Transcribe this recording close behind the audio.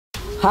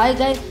Hi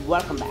guys,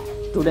 welcome back.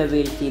 Today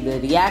we'll see the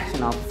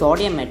reaction of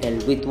sodium metal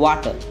with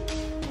water.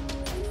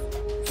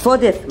 For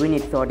this we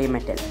need sodium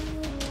metal.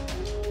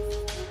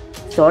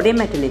 Sodium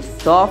metal is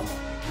soft,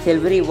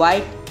 silvery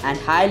white and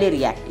highly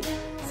reactive.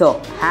 So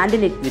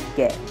handle it with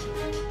care.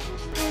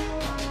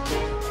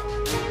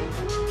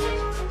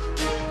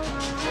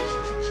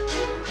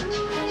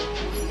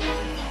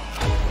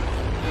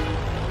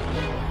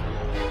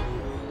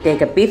 Take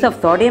a piece of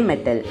sodium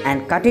metal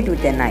and cut it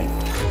with a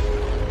knife.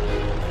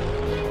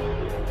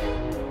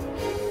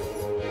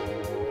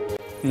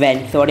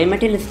 When sodium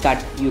metal is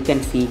cut, you can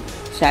see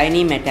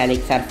shiny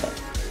metallic surface.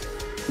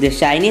 The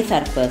shiny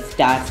surface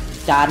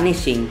starts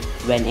tarnishing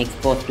when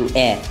exposed to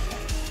air.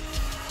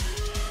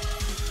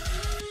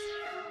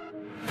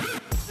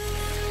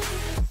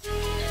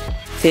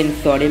 Since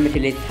sodium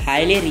metal is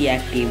highly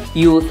reactive,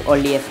 use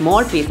only a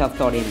small piece of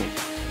sodium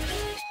metal.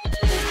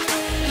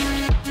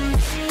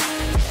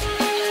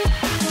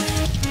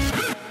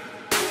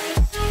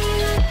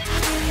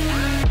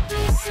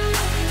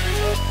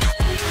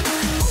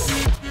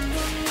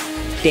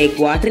 Take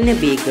water in a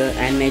beaker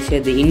and measure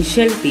the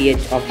initial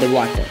pH of the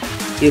water.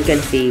 You can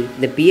see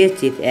the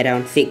pH is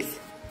around 6.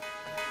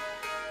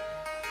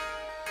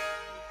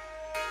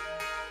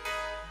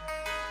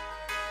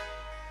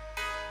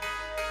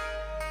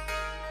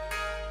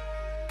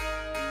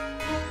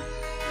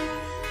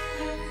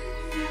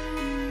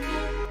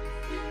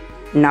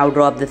 Now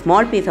drop the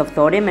small piece of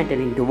sodium metal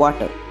into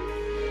water.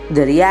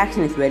 The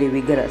reaction is very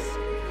vigorous.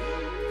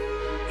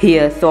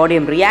 Here,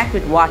 sodium reacts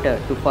with water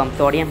to form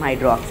sodium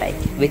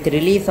hydroxide with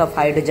release of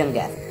hydrogen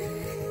gas.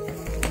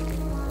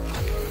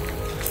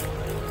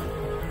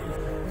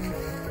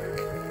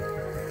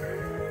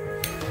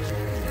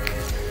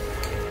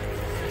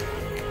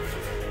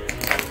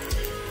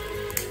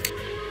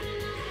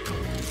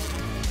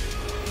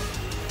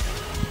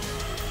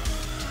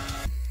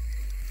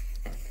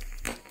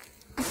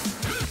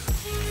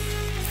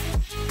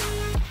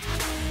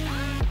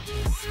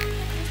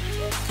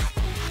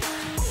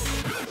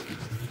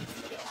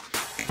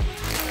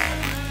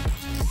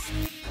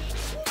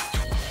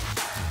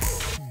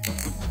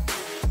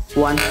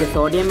 Once the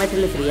sodium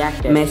metal is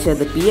reacted, measure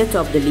the pH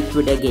of the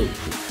liquid again.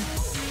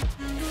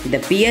 The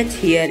pH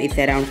here is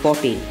around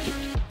 14.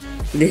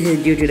 This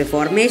is due to the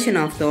formation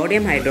of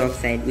sodium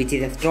hydroxide, which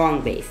is a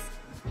strong base.